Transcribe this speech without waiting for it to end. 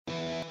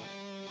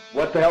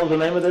What the hell's the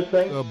name of this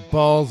thing? The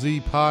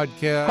Ballsy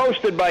Podcast.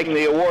 Hosted by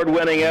the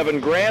award-winning Evan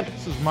Grant.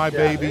 This is my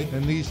baby,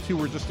 and these two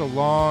were just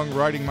along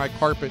riding my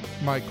carpet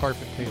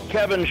tail.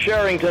 Kevin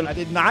Sherrington. I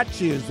did not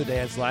choose the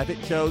dance life.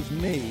 It chose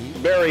me.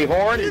 Barry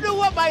Horn. You know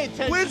what my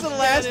intention When's the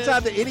last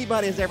time that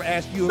anybody has ever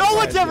asked you a question? No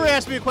one's ever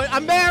asked me a question.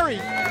 I'm married.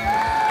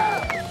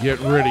 Get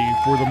ready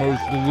for the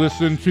most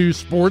listened to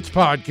sports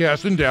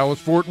podcast in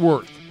Dallas-Fort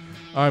Worth.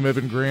 I'm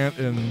Evan Grant,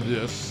 and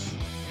this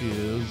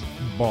is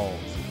Balls.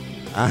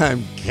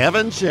 I'm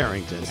Kevin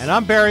Sherrington. And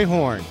I'm Barry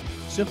Horn.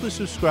 Simply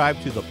subscribe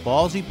to the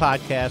Ballsy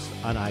Podcast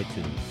on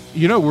iTunes.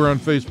 You know, we're on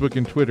Facebook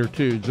and Twitter,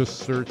 too. Just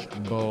search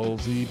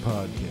Ballsy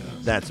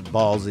Podcast. That's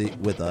Ballsy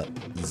with a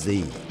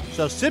Z.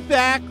 So sit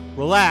back,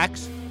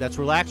 relax, that's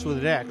relax with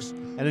an X,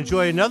 and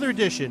enjoy another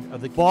edition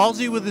of the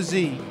Ballsy with a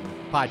Z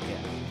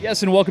podcast.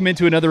 Yes, and welcome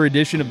into another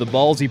edition of the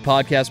Ballsy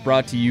Podcast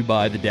brought to you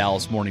by the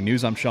Dallas Morning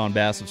News. I'm Sean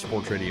Bass of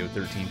Sports Radio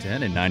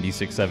 1310 and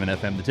 96.7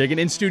 FM The Ticket.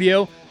 In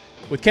studio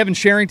with Kevin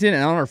Sherrington,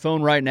 and on our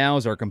phone right now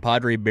is our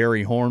compadre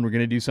Barry Horn. We're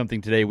going to do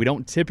something today we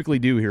don't typically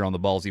do here on the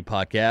Ballsy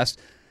Podcast.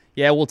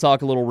 Yeah, we'll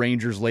talk a little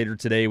Rangers later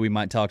today. We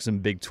might talk some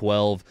Big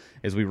 12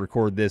 as we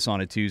record this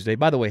on a Tuesday.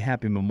 By the way,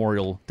 happy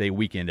Memorial Day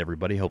weekend,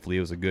 everybody. Hopefully it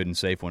was a good and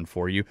safe one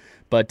for you.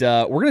 But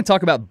we're going to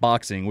talk about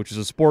boxing, which is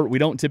a sport we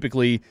don't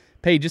typically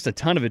pay just a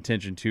ton of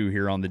attention to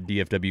here on the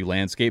DFW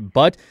landscape.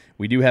 But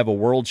we do have a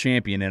world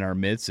champion in our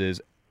midst, as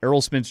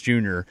Errol Spence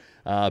Jr.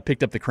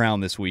 Picked up the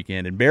crown this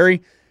weekend. And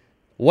Barry,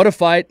 what a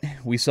fight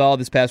we saw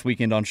this past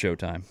weekend on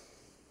Showtime.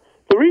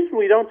 The reason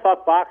we don't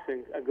talk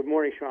boxing, good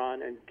morning,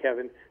 Sean and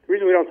Kevin. The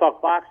reason we don't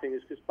talk boxing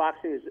is because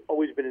boxing has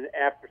always been an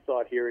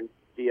afterthought here in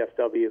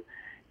DFW.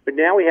 But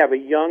now we have a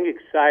young,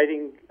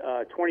 exciting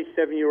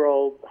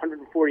 27-year-old,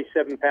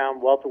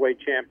 147-pound welterweight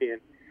champion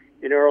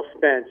in Errol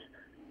Spence.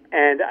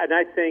 And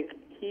I think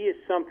he is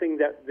something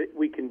that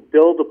we can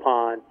build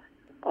upon.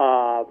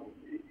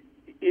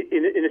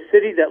 In a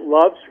city that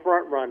loves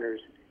front runners,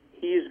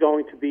 he is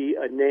going to be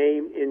a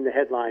name in the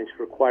headlines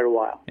for quite a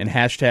while. And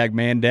hashtag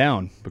man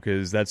down,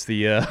 because that's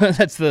the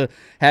that's the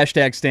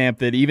hashtag stamp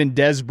that even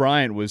Des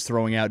Bryant was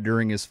throwing out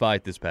during his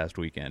fight this past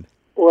weekend.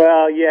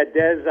 Well, yeah,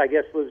 Des, I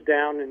guess, lives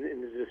down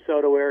in the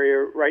DeSoto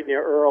area right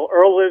near Earl.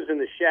 Earl lives in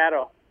the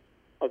shadow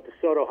of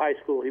DeSoto High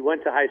School. He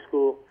went to high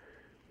school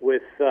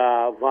with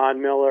Von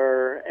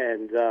Miller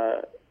and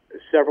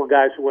several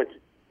guys who went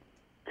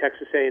to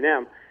Texas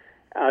A&M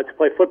to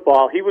play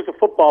football. He was a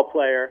football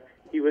player.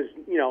 He was,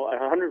 at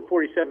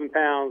 147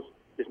 pounds.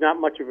 There's not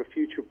much of a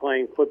future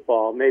playing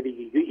football.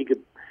 Maybe he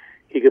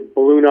could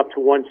balloon up to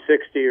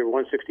 160 or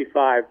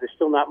 165. There's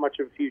still not much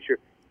of a future.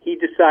 He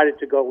decided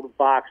to go to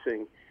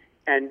boxing,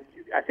 and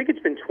I think it's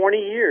been 20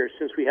 years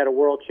since we had a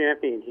world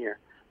champion here,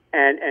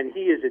 and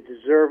he is a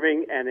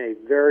deserving and a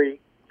very,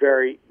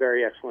 very,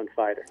 very excellent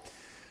fighter.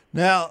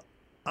 Now,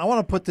 I want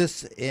to put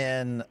this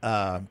in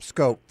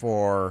scope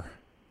for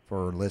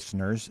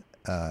listeners.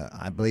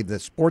 I believe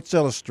that Sports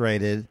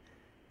Illustrated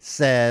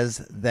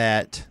says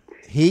that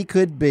he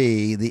could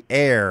be the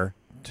heir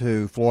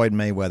to Floyd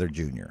Mayweather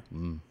Jr.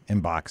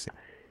 In boxing.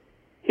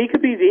 He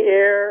could be the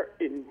heir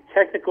in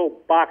technical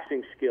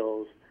boxing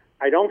skills.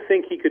 I don't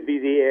think he could be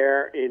the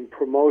heir in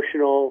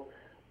promotional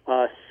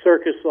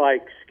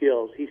circus-like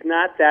skills. He's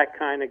not that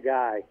kind of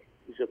guy.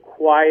 He's a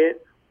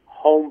quiet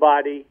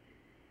homebody.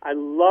 I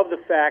love the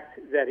fact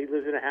that he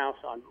lives in a house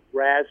on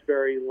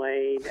Raspberry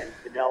Lane and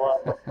Vanilla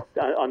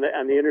on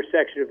the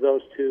intersection of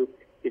those two.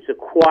 It's a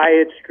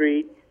quiet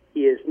street.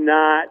 He is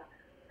not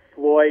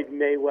Floyd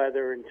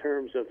Mayweather in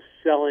terms of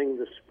selling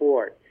the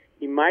sport.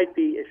 He might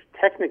be as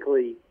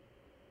technically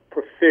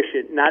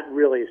proficient, not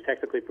really as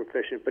technically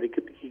proficient, but he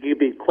could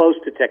be close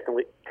to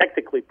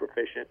technically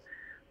proficient.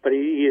 But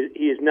he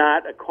is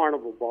not a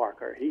carnival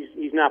barker.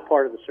 He's not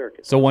part of the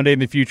circus. So one day in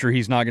the future,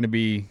 he's not going to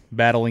be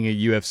battling a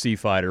UFC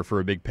fighter for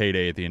a big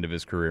payday at the end of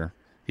his career.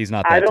 He's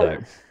not that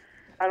type.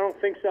 I don't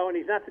think so, and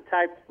he's not the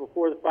type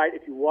before the fight.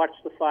 If you watch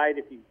the fight,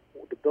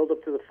 the build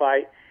up to the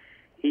fight,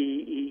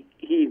 he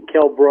and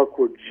Kell Brook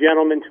were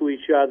gentlemen to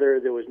each other.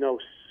 There was no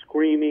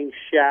screaming,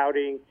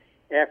 shouting.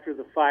 After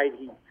the fight,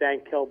 he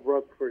thanked Kell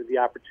Brook for the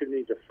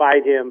opportunity to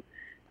fight him.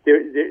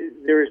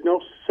 There is no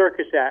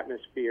circus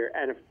atmosphere,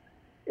 and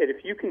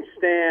if you can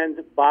stand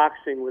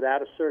boxing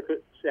without a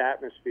circus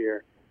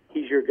atmosphere,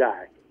 he's your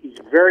guy. He's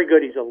very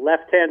good. He's a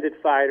left-handed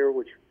fighter,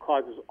 which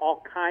causes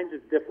all kinds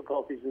of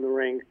difficulties in the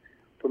ring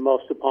for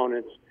most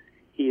opponents.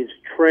 He is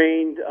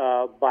trained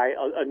by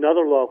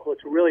another local.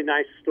 It's a really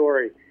nice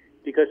story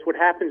because what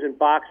happens in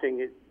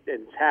boxing, and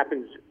it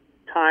happens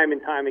time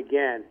and time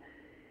again,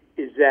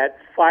 is that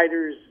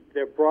fighters,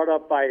 they're brought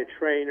up by a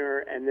trainer,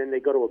 and then they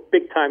go to a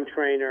big-time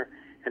trainer,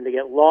 and they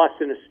get lost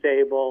in a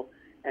stable,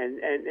 and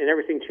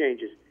everything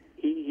changes.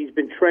 He's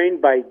been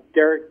trained by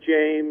Derek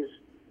James,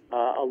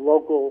 a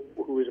local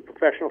who is a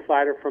professional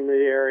fighter from the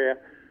area,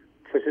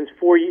 since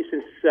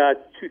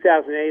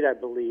 2008, I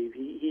believe.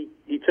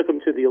 He took him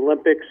to the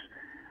Olympics.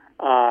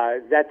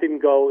 That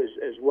didn't go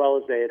as well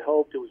as they had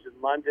hoped. It was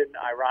in London.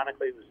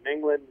 Ironically, it was in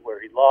England where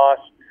he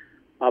lost.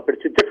 But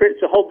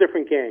it's a whole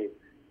different game.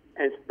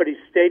 but he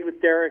stayed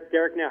with Derek.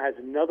 Derek now has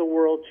another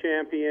world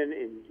champion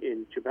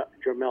in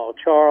Jermell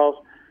Charles,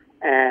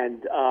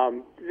 and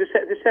this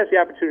has the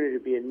opportunity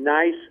to be a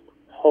nice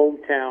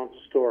hometown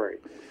story.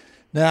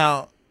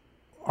 Now,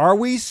 are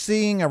we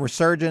seeing a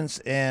resurgence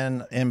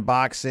in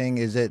boxing?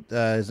 Is it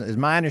is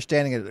my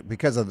understanding that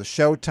because of the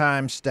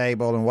Showtime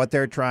stable and what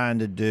they're trying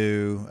to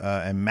do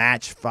and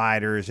match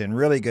fighters in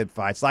really good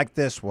fights like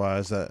this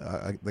was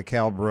the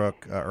Kell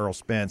Brook Errol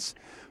Spence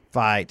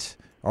fight?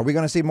 Are we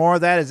going to see more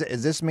of that?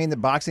 Does this mean that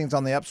boxing's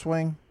on the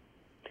upswing?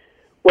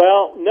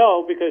 Well,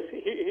 no, because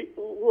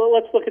well,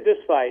 let's look at this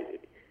fight.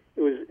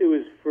 It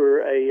was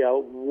for a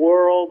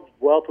world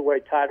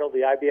welterweight title, the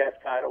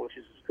IBF title, which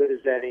is as good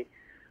as any.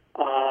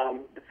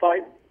 The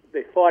fight,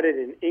 they fought it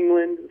in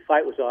England. The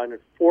fight was on at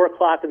 4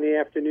 o'clock in the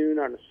afternoon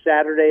on a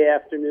Saturday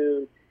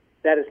afternoon.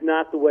 That is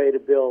not the way to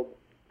build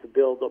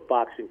a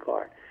boxing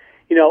card.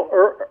 You know,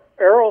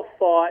 Errol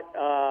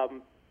fought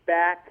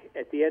back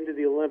at the end of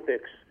the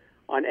Olympics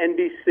on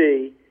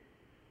NBC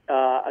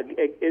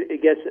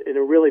against in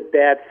a really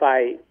bad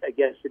fight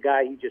against the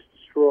guy he just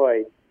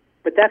destroyed.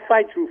 But that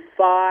fight drew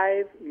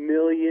 5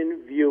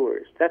 million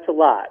viewers. That's a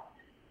lot.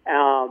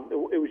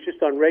 It was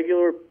just on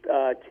regular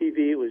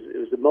TV. It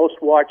was the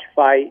most watched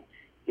fight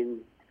in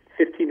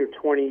 15 or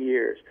 20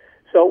 years.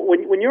 So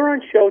when you're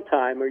on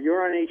Showtime or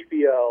you're on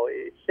HBO,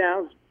 it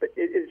sounds, but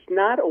it's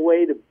not a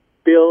way to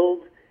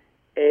build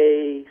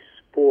a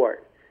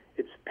sport.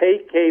 It's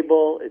paid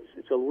cable.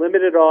 It's a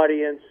limited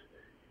audience,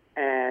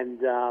 and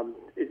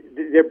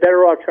they're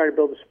better off trying to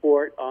build a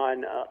sport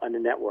on a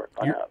network.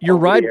 You're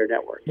right.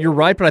 Network. You're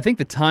right, but I think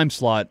the time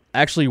slot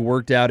actually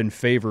worked out in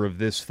favor of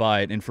this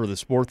fight and for the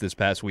sport this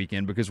past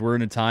weekend because we're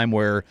in a time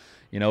where,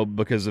 you know,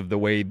 because of the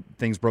way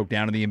things broke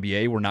down in the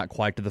NBA, we're not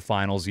quite to the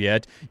finals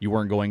yet. You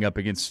weren't going up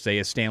against, say,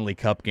 a Stanley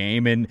Cup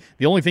game, and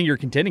the only thing you're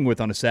contending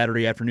with on a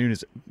Saturday afternoon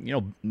is, you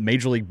know,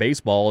 Major League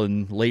Baseball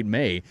in late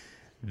May.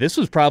 This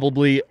was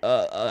probably,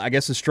 I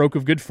guess, a stroke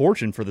of good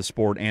fortune for the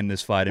sport and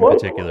this fight in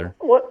particular.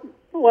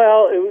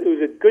 Well, it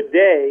was a good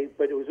day,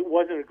 but it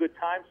wasn't a good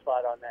time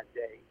slot on that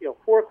day. You know,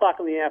 4 o'clock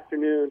in the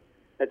afternoon.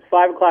 That's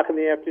 5 o'clock in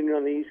the afternoon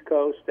on the East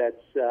Coast.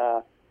 That's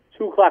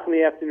 2 o'clock in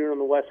the afternoon on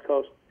the West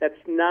Coast. That's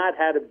not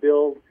how to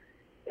build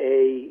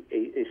a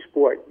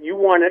sport. You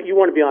want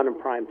to be on in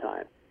prime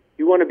time.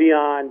 You want to be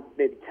on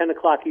maybe 10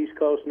 o'clock East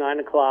Coast, 9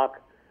 o'clock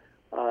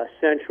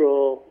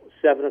Central,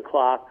 7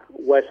 o'clock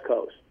West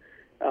Coast.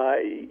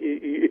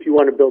 If you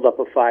want to build up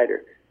a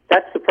fighter,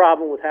 that's the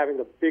problem with having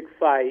a big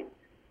fight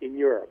in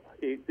Europe.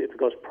 If it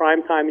goes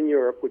prime time in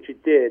Europe, which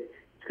it did,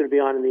 it's going to be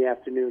on in the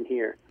afternoon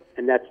here,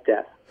 and that's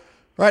death.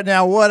 Right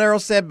now, what Errol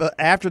said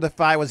after the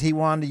fight was he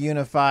wanted to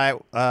unify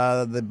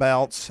the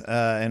belts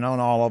and own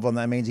all of them.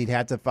 That means he'd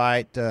have to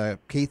fight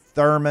Keith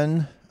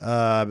Thurman,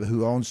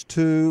 who owns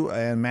 2,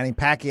 and Manny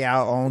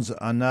Pacquiao owns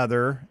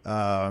another.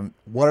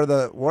 What are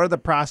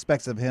the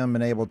prospects of him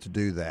being able to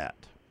do that?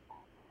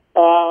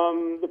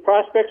 The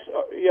prospects,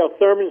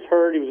 Thurman's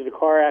hurt. He was in a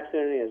car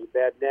accident. He has a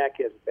bad neck.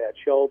 He has a bad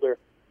shoulder.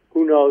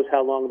 Who knows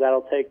how long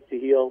that'll take to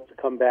heal, to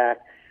come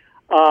back.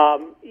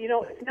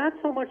 It's not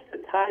so much the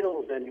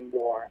titles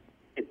anymore.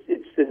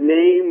 It's the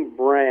name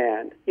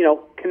brand.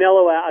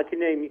 I can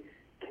name you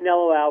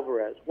Canelo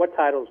Alvarez. What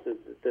titles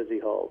does he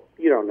hold?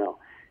 You don't know.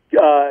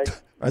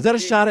 Is that a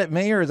shot at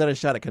me or is that a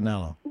shot at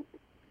Canelo?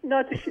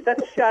 No,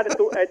 that's a shot at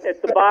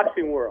the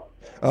boxing world.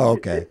 Oh,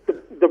 okay.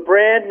 The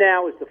brand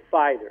now is the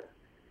fighter.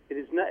 It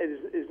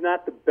is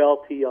not the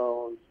belt he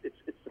owns. It's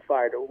the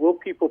fighter. Will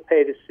people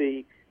pay to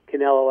see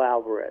Canelo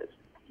Alvarez?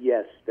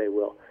 Yes, they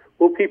will.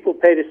 Will people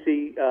pay to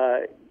see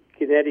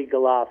Gennady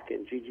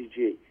Golovkin,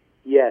 GGG?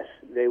 Yes,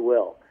 they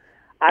will.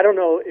 I don't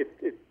know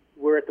if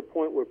we're at the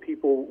point where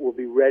people will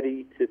be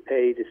ready to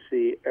pay to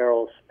see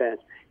Errol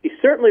Spence. He's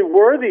certainly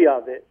worthy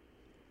of it,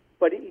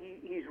 but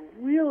he's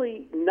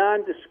really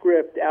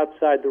nondescript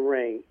outside the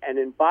ring, and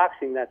in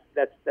boxing,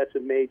 that's a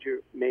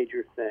major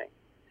thing.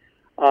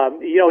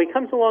 He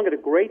comes along at a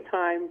great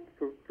time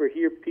for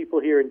people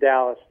here in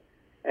Dallas,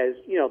 as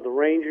the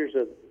Rangers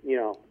of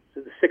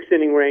the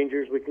 6-inning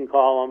Rangers, we can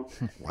call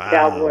them. Wow.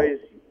 Cowboys.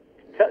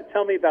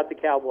 Tell me about the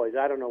Cowboys.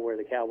 I don't know where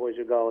the Cowboys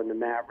are going. The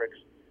Mavericks.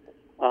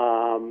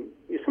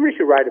 Somebody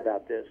should write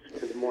about this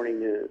for the Morning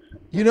News.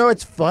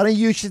 It's funny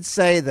you should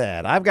say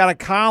that. I've got a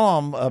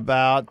column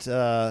about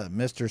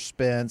Mr.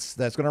 Spence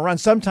that's going to run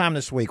sometime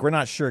this week. We're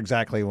not sure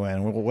exactly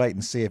when. We'll wait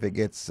and see if it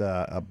gets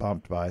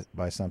bumped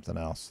by something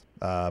else.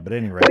 But at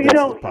any rate, that's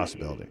a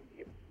possibility.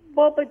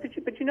 Well, but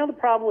the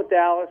problem with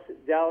Dallas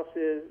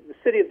is the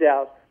city of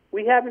Dallas.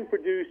 We haven't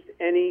produced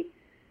any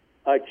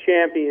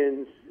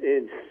champions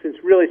since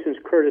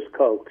Curtis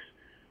Cokes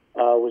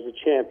was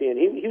a champion.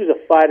 He was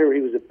a fighter. He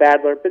was a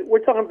battler. But we're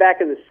talking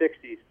back in the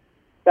 60s.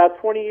 About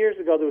 20 years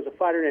ago, there was a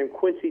fighter named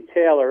Quincy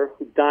Taylor,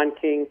 who Don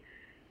King,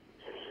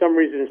 for some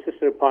reason,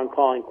 insisted upon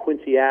calling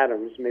Quincy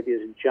Adams. Maybe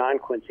it's John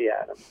Quincy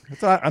Adams.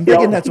 I'm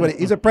thinking that's what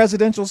he's a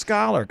presidential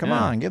scholar. Come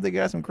on, give the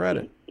guy some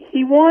credit.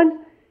 He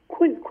won.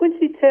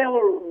 Quincy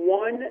Taylor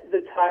won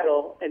the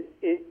title, and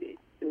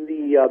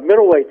the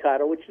middleweight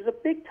title, which is a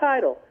big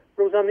title.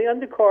 But it was on the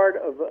undercard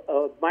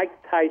of Mike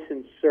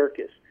Tyson's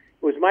circus.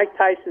 was Mike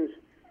Tyson's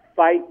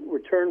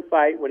return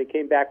fight when he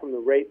came back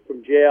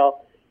from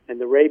jail and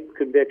the rape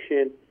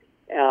conviction.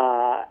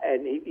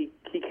 And he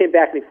came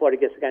back and he fought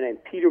against a guy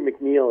named Peter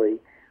McNeely,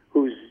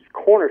 whose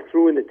corner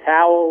threw in the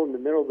towel in the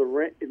middle of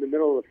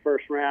the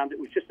first round. It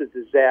was just a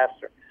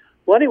disaster.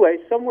 Well, anyway,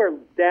 somewhere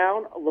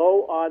down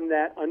low on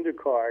that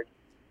undercard,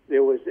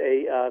 there was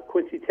a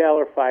Quincy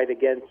Taylor fight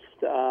against,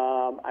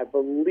 I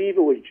believe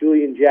it was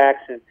Julian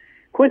Jackson.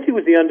 Quincy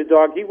was the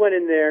underdog. He went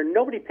in there.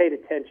 Nobody paid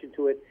attention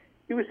to it.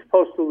 He was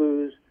supposed to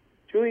lose.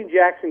 Julian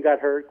Jackson got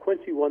hurt.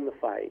 Quincy won the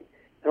fight.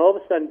 And all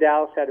of a sudden,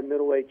 Dallas had a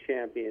middleweight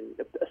champion,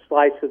 a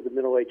slice of the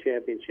middleweight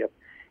championship.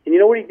 And you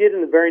know what he did in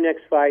the very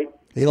next fight?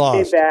 He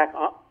lost. Came back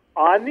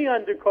on the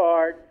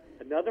undercard,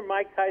 another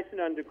Mike Tyson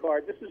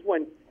undercard. This is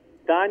when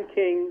Don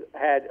King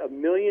had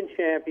 1 million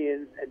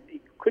champions, and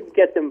he couldn't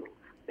get them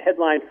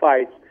headline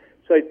fights.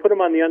 So he put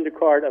him on the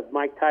undercard of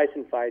Mike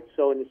Tyson fights.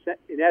 So in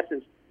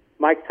essence,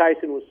 Mike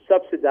Tyson was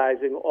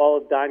subsidizing all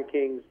of Don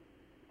King's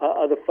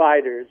other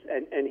fighters,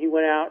 and he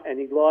went out and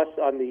he lost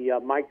on the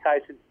Mike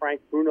Tyson Frank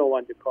Bruno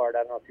undercard.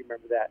 I don't know if you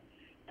remember that,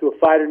 to a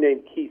fighter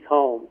named Keith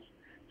Holmes.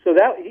 So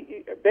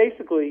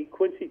basically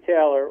Quincy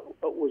Taylor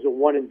was a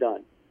one and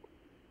done.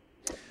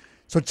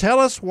 So tell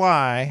us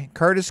why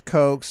Curtis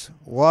Coates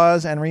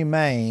was and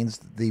remains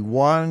the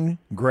one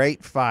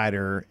great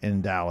fighter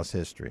in Dallas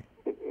history.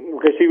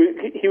 Because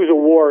he was a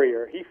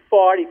warrior. He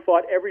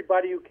fought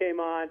everybody who came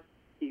on.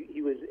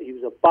 He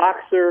was a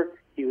boxer.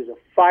 He was a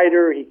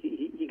fighter.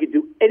 He could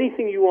do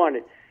anything you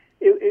wanted.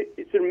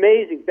 It's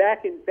amazing.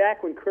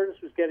 Back when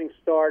Curtis was getting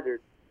started,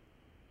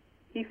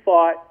 he'd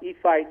fight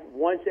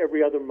once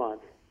every other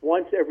month,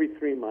 once every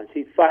 3 months.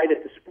 He'd fight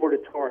at the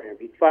Sportatorium.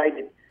 He'd fight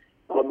at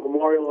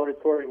Memorial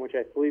Auditorium, which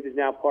I believe is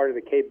now part of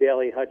the Kay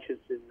Bailey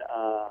Hutchinson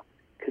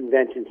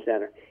Convention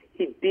Center.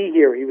 He'd be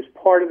here. He was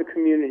part of the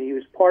community. He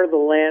was part of the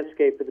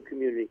landscape of the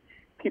community.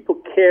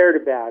 People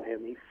cared about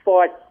him. He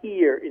fought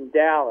here in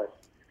Dallas.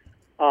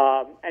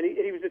 And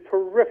he was a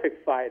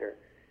terrific fighter.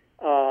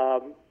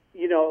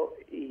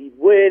 He'd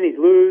win, he'd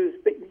lose.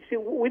 But you see,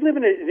 we live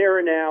in an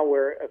era now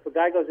where if a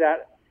guy goes out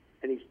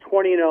and he's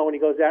 20-0 and he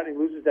goes out and he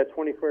loses that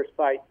 21st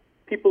fight,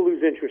 people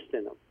lose interest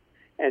in him.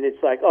 And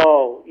it's like,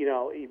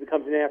 he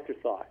becomes an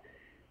afterthought.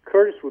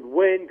 Curtis would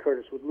win,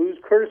 Curtis would lose.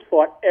 Curtis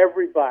fought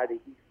everybody.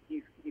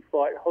 He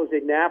fought Jose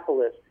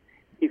Napoles.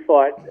 He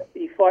fought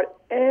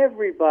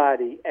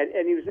everybody,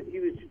 and he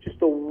was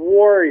just a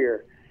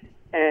warrior.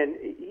 And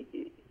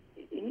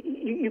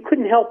you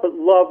couldn't help but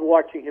love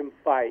watching him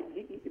fight.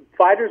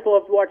 Fighters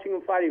loved watching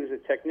him fight. He was a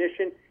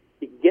technician.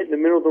 He could get in the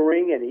middle of the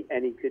ring,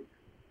 and he could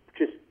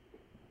just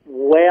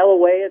wail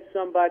away at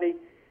somebody.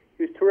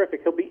 He was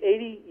terrific. He'll be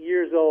 80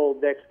 years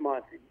old next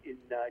month in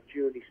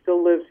June. He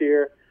still lives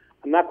here.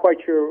 I'm not quite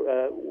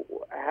sure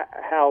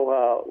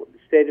how the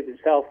state of his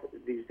health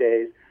these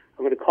days.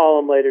 I'm going to call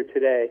him later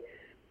today.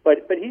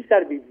 But he's got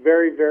to be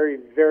very, very,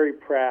 very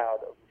proud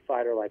of a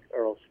fighter like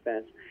Errol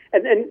Spence.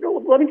 And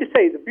let me just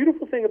say, the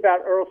beautiful thing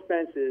about Errol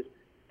Spence is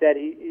that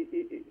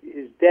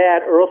his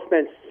dad, Errol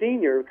Spence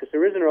Sr., because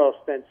there is an Errol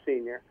Spence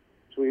Sr.,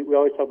 so we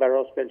always talk about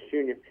Errol Spence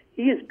Jr.,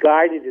 he has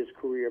guided his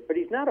career, but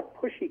he's not a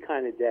pushy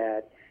kind of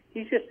dad.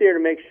 He's just there to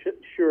make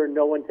sure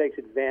no one takes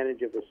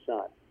advantage of his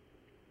son.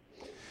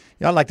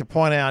 Yeah, I'd like to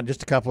point out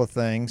just a couple of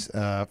things.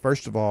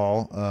 First of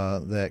all,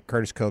 that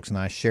Curtis Coates and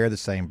I share the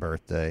same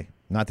birthday,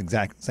 not the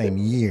exact same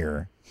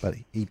year, but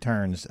he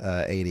turns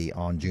 80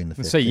 on June the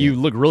 15th. So you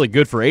look really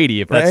good for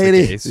 80 if that's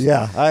 80, the case.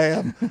 Yeah, I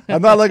am.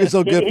 I'm not looking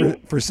so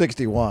good for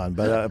 61,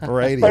 but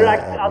for 80. But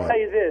I'll tell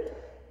you this,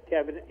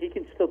 Kevin, he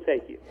can still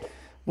take you.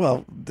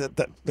 Well,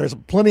 there's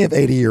plenty of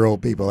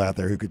 80-year-old people out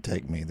there who could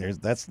take me.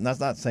 That's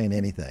not saying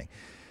anything.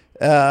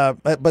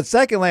 But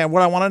secondly,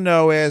 what I want to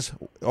know is,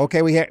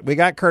 okay, we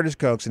got Curtis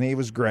Coates, and he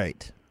was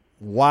great.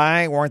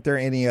 Why weren't there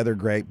any other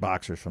great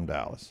boxers from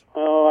Dallas?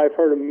 Oh, I've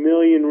heard a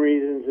million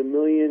reasons. A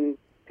million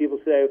people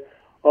say,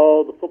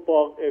 "Oh, the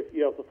football. If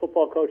the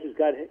football coaches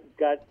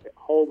got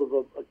hold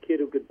of a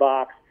kid who could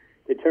box,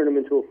 they turned him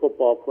into a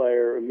football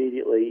player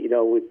immediately."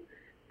 With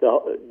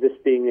this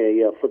being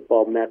a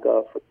football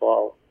mecca,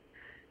 football.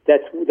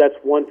 That's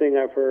one thing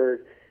I've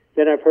heard.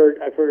 Then I've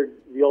heard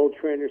the old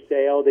trainers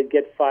say, "Oh, they'd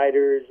get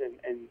fighters,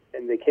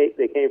 and they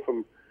came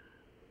from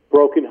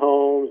broken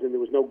homes, and there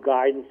was no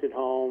guidance at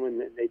home,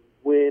 and they'd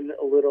win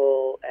a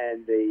little,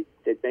 and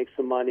they'd make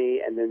some money,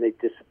 and then they'd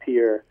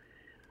disappear."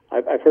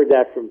 I've heard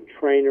that from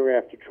trainer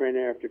after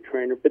trainer after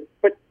trainer.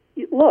 But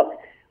look,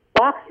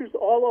 boxers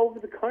all over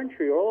the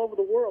country, all over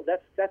the world.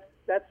 That's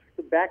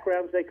the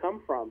backgrounds they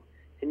come from,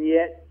 and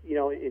yet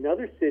in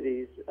other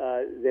cities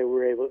they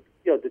were able.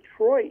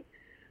 Detroit.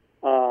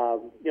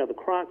 The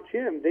Kronk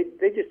Gym,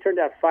 they just turned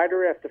out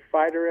fighter after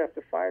fighter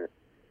after fighter.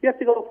 You have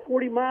to go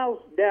 40 miles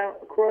down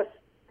across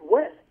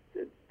west,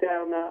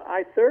 down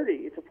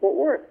I-30 to Fort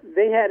Worth.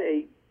 They had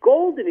a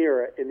golden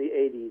era in the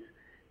 80s,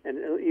 and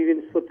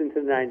even slipped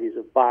into the 90s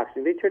of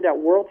boxing. They turned out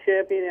world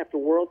champion after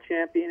world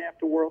champion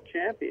after world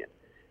champion.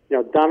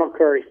 Donald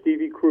Curry,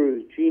 Stevie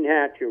Cruz, Gene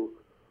Hatcher,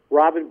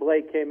 Robin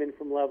Blake came in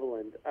from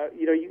Leveland.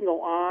 You can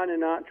go on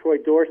and on. Troy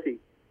Dorsey,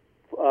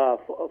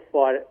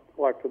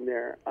 fought from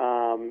there.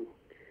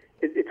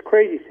 It's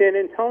crazy. San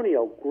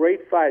Antonio,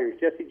 great fighters.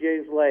 Jesse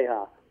James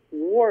Leija.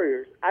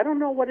 Warriors. I don't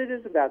know what it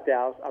is about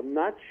Dallas. I'm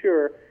not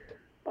sure.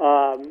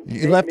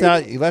 You left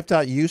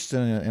out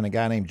Houston and a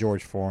guy named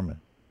George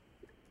Foreman.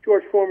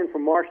 George Foreman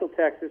from Marshall,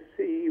 Texas.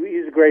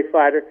 He's a great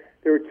fighter.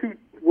 There were two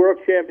world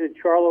champion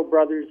Charlo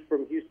brothers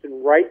from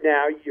Houston right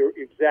now. You're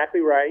exactly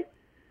right.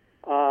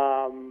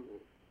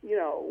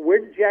 Where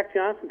did Jack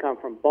Johnson come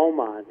from?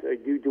 Beaumont.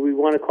 Do we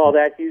want to call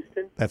that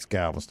Houston? That's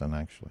Galveston,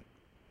 actually.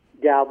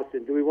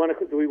 Galveston. Do we want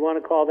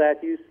to call that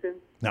Houston?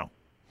 No.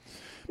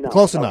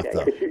 Close enough,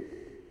 okay. though.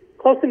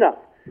 Close enough.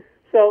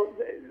 So,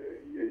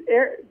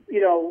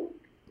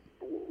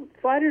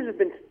 fighters have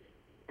been.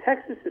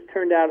 Texas has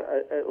turned out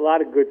a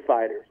lot of good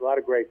fighters, a lot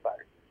of great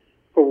fighters.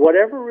 For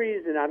whatever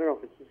reason, I don't know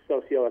if it's a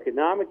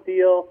socioeconomic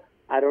deal.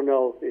 I don't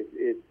know if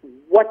it's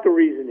what the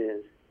reason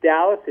is.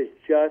 Dallas has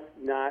just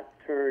not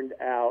turned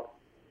out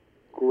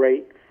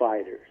great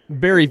fighters.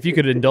 Barry, if you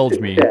could indulge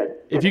me,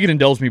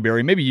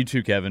 Barry, maybe you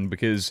too, Kevin,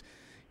 because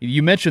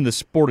you mentioned the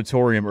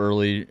Sportatorium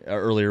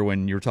earlier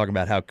when you were talking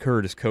about how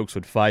Curtis Coates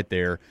would fight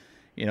there,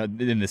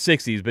 in the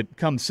 60s, but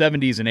come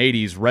 70s and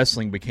 80s,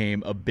 wrestling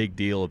became a big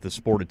deal at the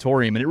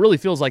Sportatorium, and it really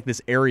feels like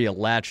this area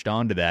latched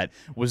onto that.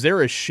 Was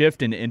there a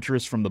shift in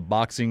interest from the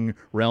boxing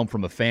realm,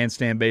 from a fan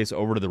stand base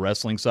over to the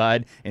wrestling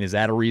side, and is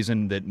that a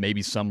reason that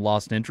maybe some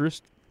lost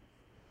interest?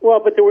 Well,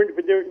 but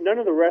none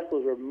of the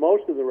wrestlers, or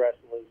most of the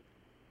wrestlers,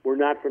 were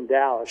not from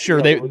Dallas.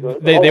 Sure, they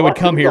would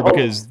come here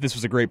because this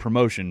was a great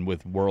promotion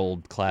with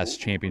world-class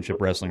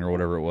championship wrestling or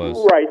whatever it was.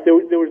 Right. There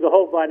was the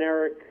whole Von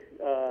Erich,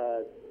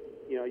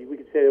 we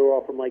could say they were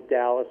all from like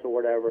Dallas or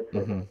whatever.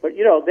 Mm-hmm. But,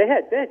 they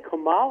had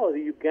Kamala,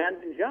 the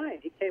Ugandan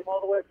giant. He came all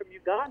the way from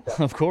Uganda.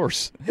 Of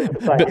course.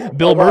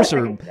 Bill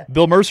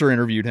Mercer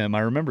interviewed him.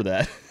 I remember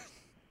that.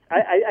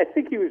 I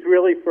think he was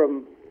really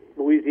from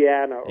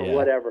Louisiana or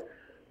whatever.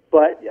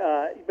 But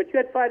you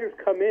had fighters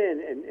come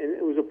in, and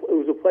it was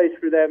a place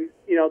for them.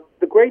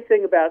 The great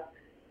thing about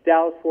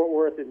Dallas-Fort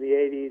Worth in the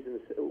 80s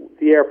is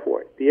the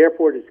airport. The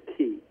airport is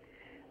key.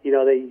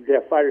 They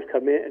have fighters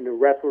come in, and the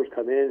wrestlers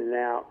come in and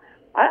out.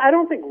 I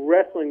don't think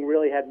wrestling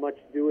really had much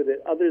to do with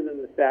it, other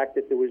than the fact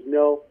that there was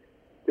no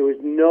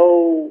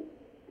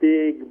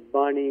big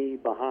money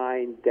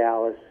behind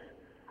Dallas.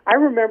 I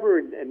remember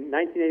in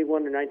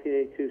 1981 or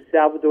 1982,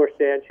 Salvador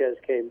Sanchez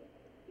came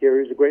here.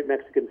 He was a great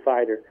Mexican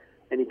fighter.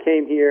 And he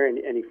came here and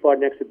he fought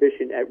an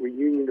exhibition at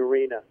Reunion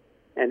Arena,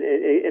 and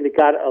it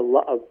got a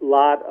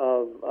lot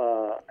of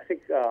I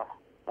think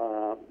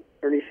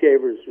Ernie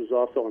Shavers was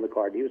also on the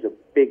card. He was a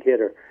big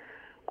hitter,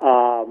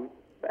 and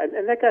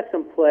that got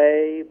some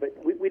play. But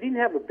we didn't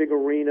have a big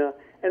arena.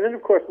 And then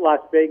of course Las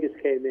Vegas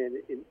came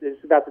in. This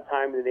is about the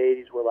time in the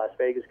 80s where Las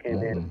Vegas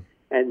came in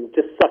and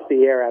just sucked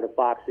the air out of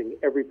boxing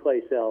every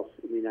place else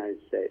in the United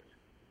States.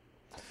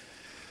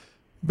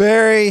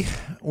 Barry,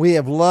 we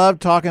have loved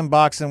talking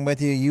boxing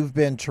with you. You've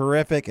been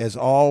terrific as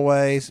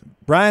always.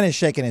 Brian is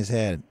shaking his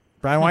head.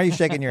 Brian, why are you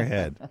shaking your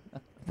head?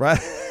 Brian,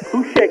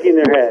 who's shaking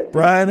their head?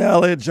 Brian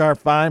Elledge, our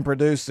fine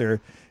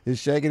producer, is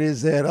shaking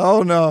his head.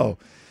 Oh no,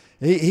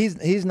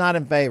 he's not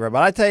in favor.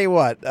 But I tell you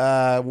what,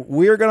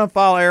 we're going to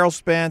follow Errol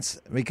Spence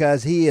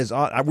because he is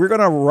on. We're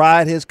going to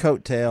ride his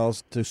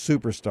coattails to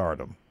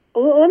superstardom.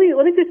 Let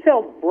me just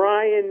tell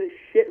Brian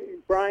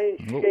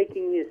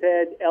shaking his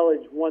head,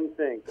 Elledge, one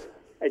thing.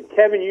 And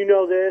Kevin, you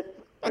know this,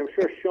 and I'm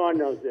sure Sean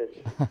knows this.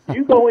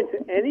 You go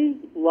into any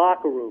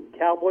locker room,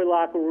 Cowboy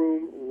locker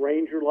room,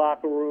 Ranger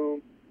locker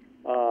room,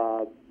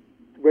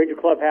 Ranger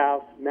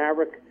clubhouse,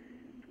 Maverick,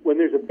 when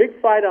there's a big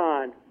fight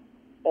on,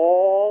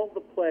 all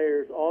the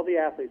players, all the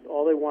athletes,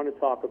 all they want to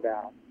talk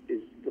about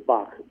is the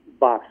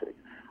boxing.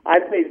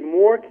 I've made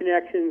more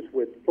connections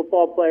with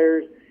football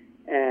players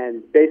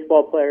and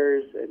baseball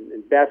players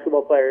and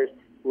basketball players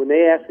when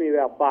they ask me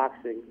about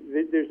boxing.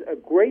 There's a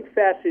great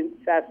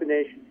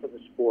fascination for the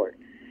sport,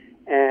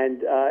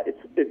 and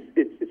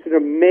it's an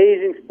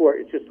amazing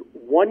sport. It's just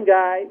one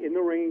guy in the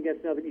ring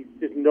against another.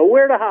 There's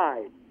nowhere to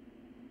hide.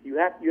 You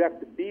have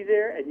to be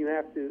there, and you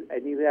have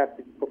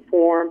to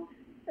perform,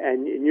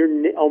 and you're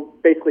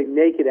basically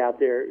naked out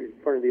there in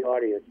front of the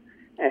audience.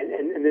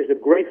 And there's a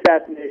great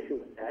fascination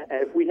with that.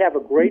 And if we have a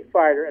great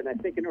fighter, and I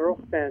think in Errol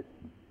Spence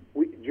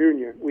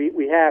Jr.,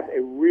 we have a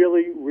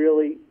really,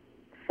 really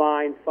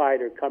fine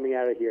fighter coming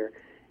out of here,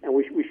 and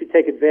we should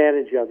take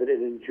advantage of it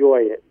and enjoy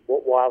it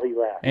while he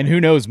lasts. And who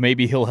knows,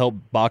 maybe he'll help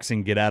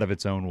boxing get out of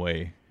its own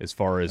way as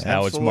far as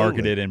how it's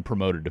marketed and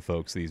promoted to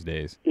folks these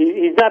days.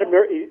 He's not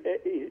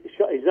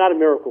a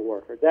miracle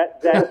worker.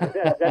 That's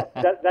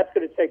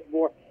going to take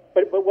more.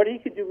 But what he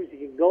can do is he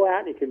can go out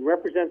and he can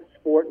represent the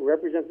sport and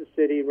represent the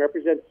city and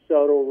represent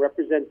DeSoto and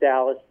represent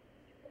Dallas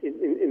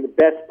in the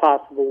best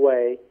possible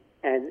way.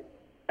 And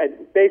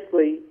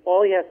basically,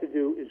 all he has to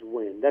do is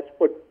win. That's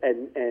what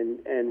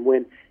and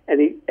win. And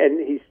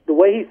he's the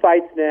way he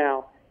fights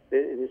now,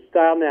 in his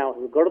style now.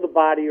 He'll go to the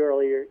body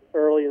early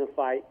in the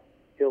fight.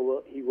 He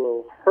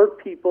will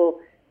hurt people.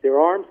 Their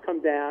arms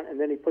come down, and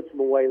then he puts them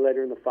away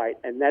later in the fight.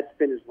 And that's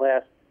been his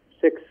last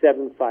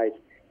 6-7 fights.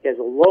 He has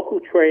a local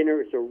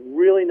trainer. It's a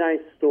really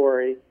nice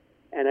story,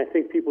 and I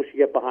think people should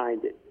get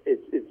behind it.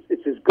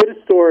 It's as good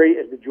a story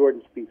as the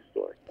Jordan Spieth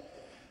story.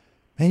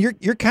 And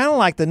you're kind of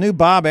like the new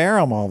Bob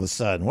Arum all of a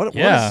sudden.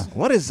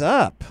 What is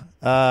up?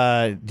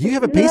 Do you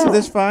have a piece of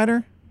this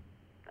fighter?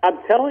 I'm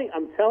telling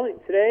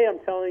today. I'm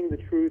telling the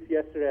truth.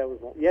 Yesterday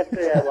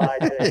I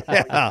lied.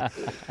 Today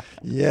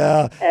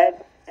Yeah.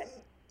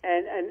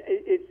 And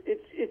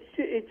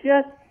it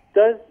just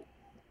does.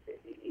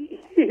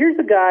 Here's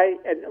a guy,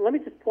 and let me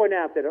just point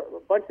out that a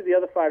bunch of the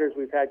other fighters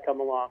we've had come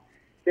along,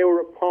 they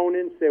were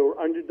opponents, they were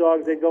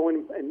underdogs. They go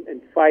in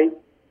and fight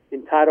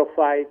in title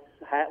fights.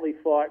 Hatley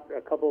fought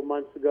a couple of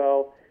months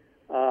ago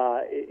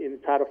in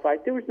a title fight.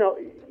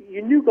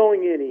 You knew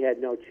going in he had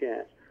no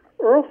chance.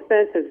 Errol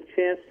Spence has a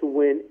chance to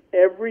win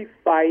every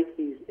fight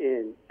he's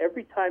in.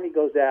 Every time he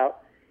goes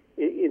out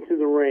into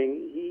the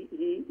ring,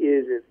 he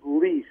is at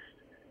least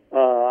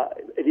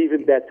an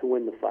even bet to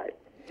win the fight.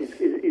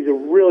 He's a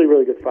really,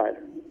 really good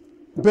fighter.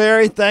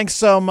 Barry, thanks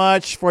so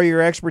much for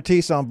your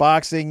expertise on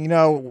boxing. You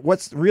know,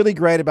 what's really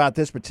great about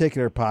this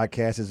particular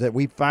podcast is that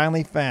we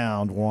finally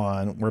found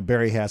one where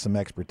Barry has some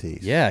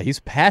expertise. Yeah,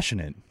 he's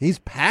passionate. He's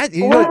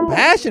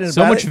passionate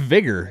So about much it.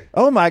 vigor.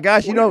 Oh, my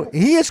gosh. You know,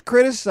 he has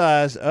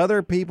criticized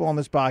other people on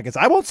this podcast.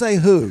 I won't say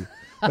who,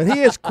 but he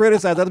has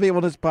criticized other people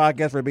on this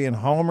podcast for being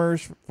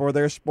homers for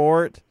their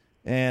sport.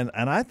 And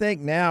I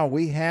think now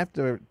we have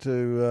to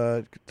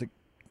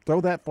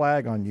throw that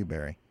flag on you,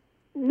 Barry.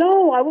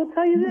 No, I will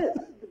tell you this.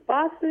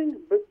 Boxing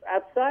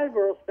outside of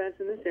Errol Spence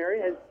in this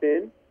area has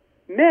been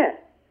meh.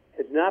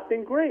 Has not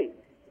been great.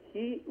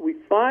 We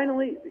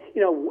finally,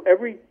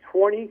 every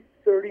 20,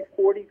 30,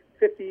 40,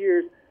 50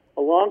 years,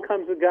 along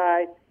comes a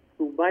guy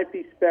who might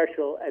be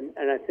special, and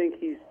I think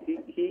he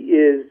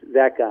is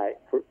that guy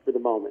for the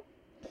moment.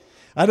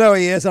 I know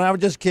he is, and I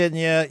was just kidding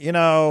you. You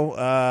know,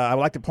 I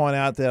would like to point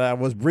out that I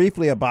was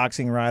briefly a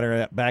boxing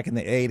writer back in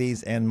the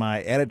 80s, and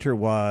my editor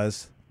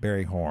was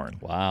Barry Horn.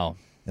 Wow.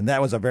 And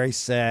that was a very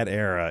sad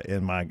era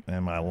in my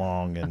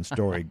long and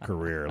storied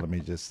career. Let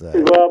me just say.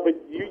 Well, but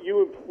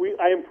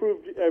I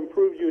improved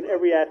you in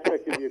every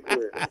aspect of your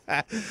career,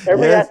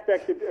 every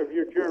aspect of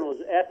your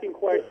journalism, asking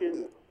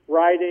questions,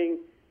 writing,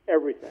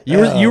 everything.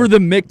 You were the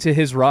Mick to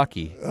his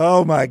Rocky.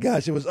 Oh my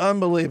gosh, it was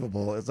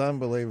unbelievable! It's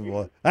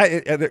unbelievable.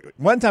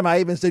 One time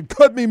I even said,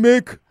 "Cut me,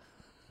 Mick."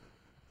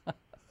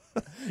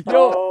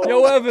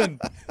 Yo, Evan.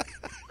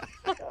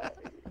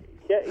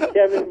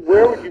 Kevin,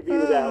 where would you be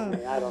without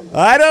me? I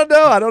don't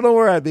know. I don't know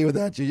where I'd be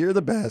without you. You're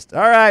the best. All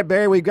right,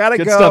 Barry, we've got to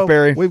go. Good stuff,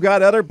 Barry. We've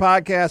got other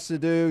podcasts to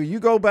do. You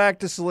go back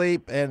to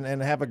sleep and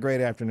have a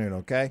great afternoon,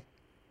 okay?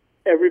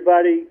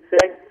 Everybody,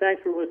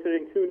 thanks for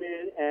listening. Tune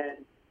in and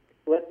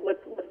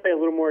let's pay a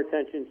little more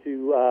attention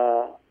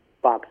to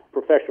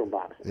professional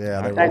boxing.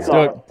 Yeah, thanks a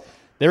lot.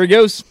 There he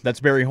goes.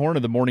 That's Barry Horn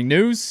of the Morning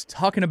News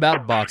talking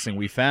about boxing.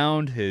 We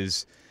found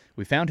his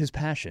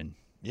passion.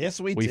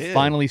 Yes, we did. We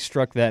finally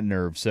struck that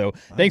nerve. So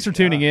thanks for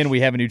tuning in. We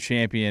have a new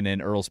champion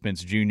in Errol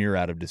Spence Jr.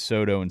 out of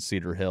DeSoto and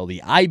Cedar Hill,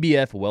 the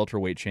IBF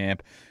welterweight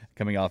champ,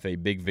 coming off a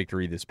big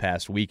victory this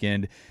past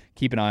weekend.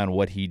 Keep an eye on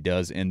what he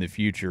does in the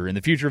future. In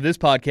the future of this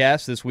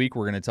podcast, this week,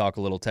 we're going to talk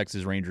a little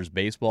Texas Rangers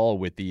baseball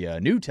with the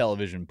new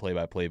television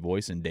play-by-play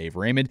voice in Dave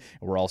Raymond.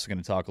 And we're also going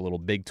to talk a little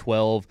Big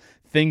 12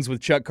 things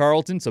with Chuck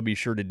Carlton, so be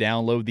sure to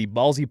download the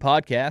Ballsy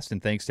podcast. And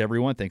thanks to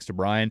everyone. Thanks to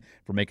Brian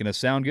for making us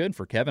sound good.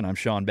 For Kevin, I'm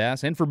Sean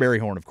Bass. And for Barry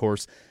Horn, of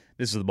course,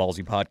 this is the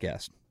Ballsy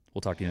podcast.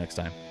 We'll talk to you next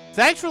time.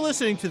 Thanks for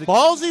listening to the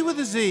Ballsy with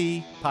a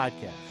Z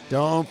podcast.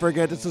 Don't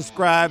forget to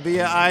subscribe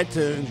via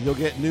iTunes. You'll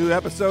get new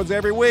episodes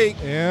every week.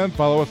 And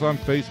follow us on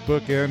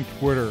Facebook and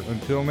Twitter.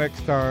 Until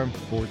next time,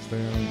 sports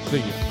fans, see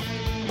ya.